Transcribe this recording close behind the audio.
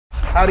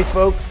Howdy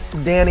folks,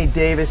 Danny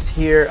Davis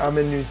here. I'm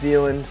in New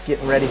Zealand,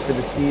 getting ready for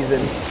the season.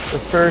 The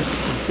first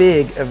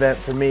big event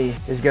for me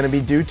is going to be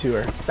Dew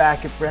Tour. It's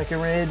back at Breck.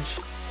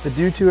 The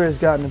Dew Tour has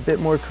gotten a bit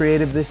more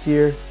creative this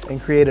year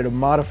and created a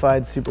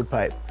modified super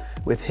pipe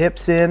with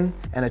hips in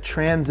and a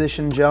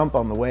transition jump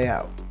on the way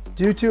out.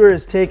 Dew Tour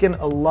has taken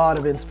a lot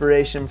of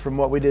inspiration from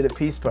what we did at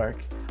Peace Park.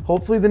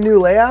 Hopefully the new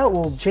layout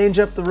will change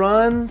up the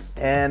runs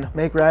and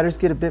make riders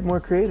get a bit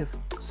more creative.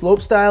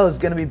 Slopestyle is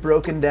going to be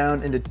broken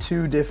down into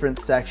two different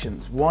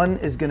sections. One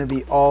is going to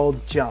be all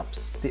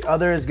jumps. The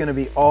other is going to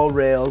be all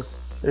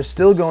rails. There's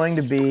still going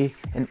to be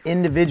an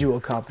individual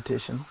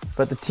competition,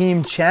 but the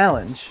team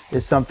challenge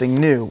is something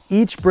new.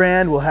 Each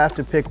brand will have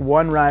to pick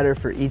one rider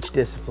for each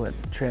discipline: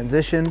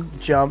 transition,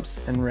 jumps,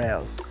 and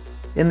rails.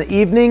 In the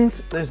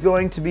evenings, there's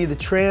going to be the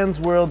Trans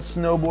World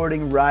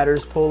Snowboarding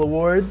Riders Pole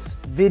Awards,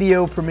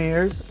 video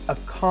premieres, a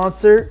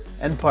concert,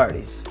 and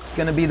parties. It's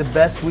going to be the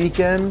best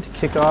weekend to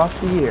kick off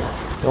the year.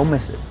 Don't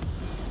miss it.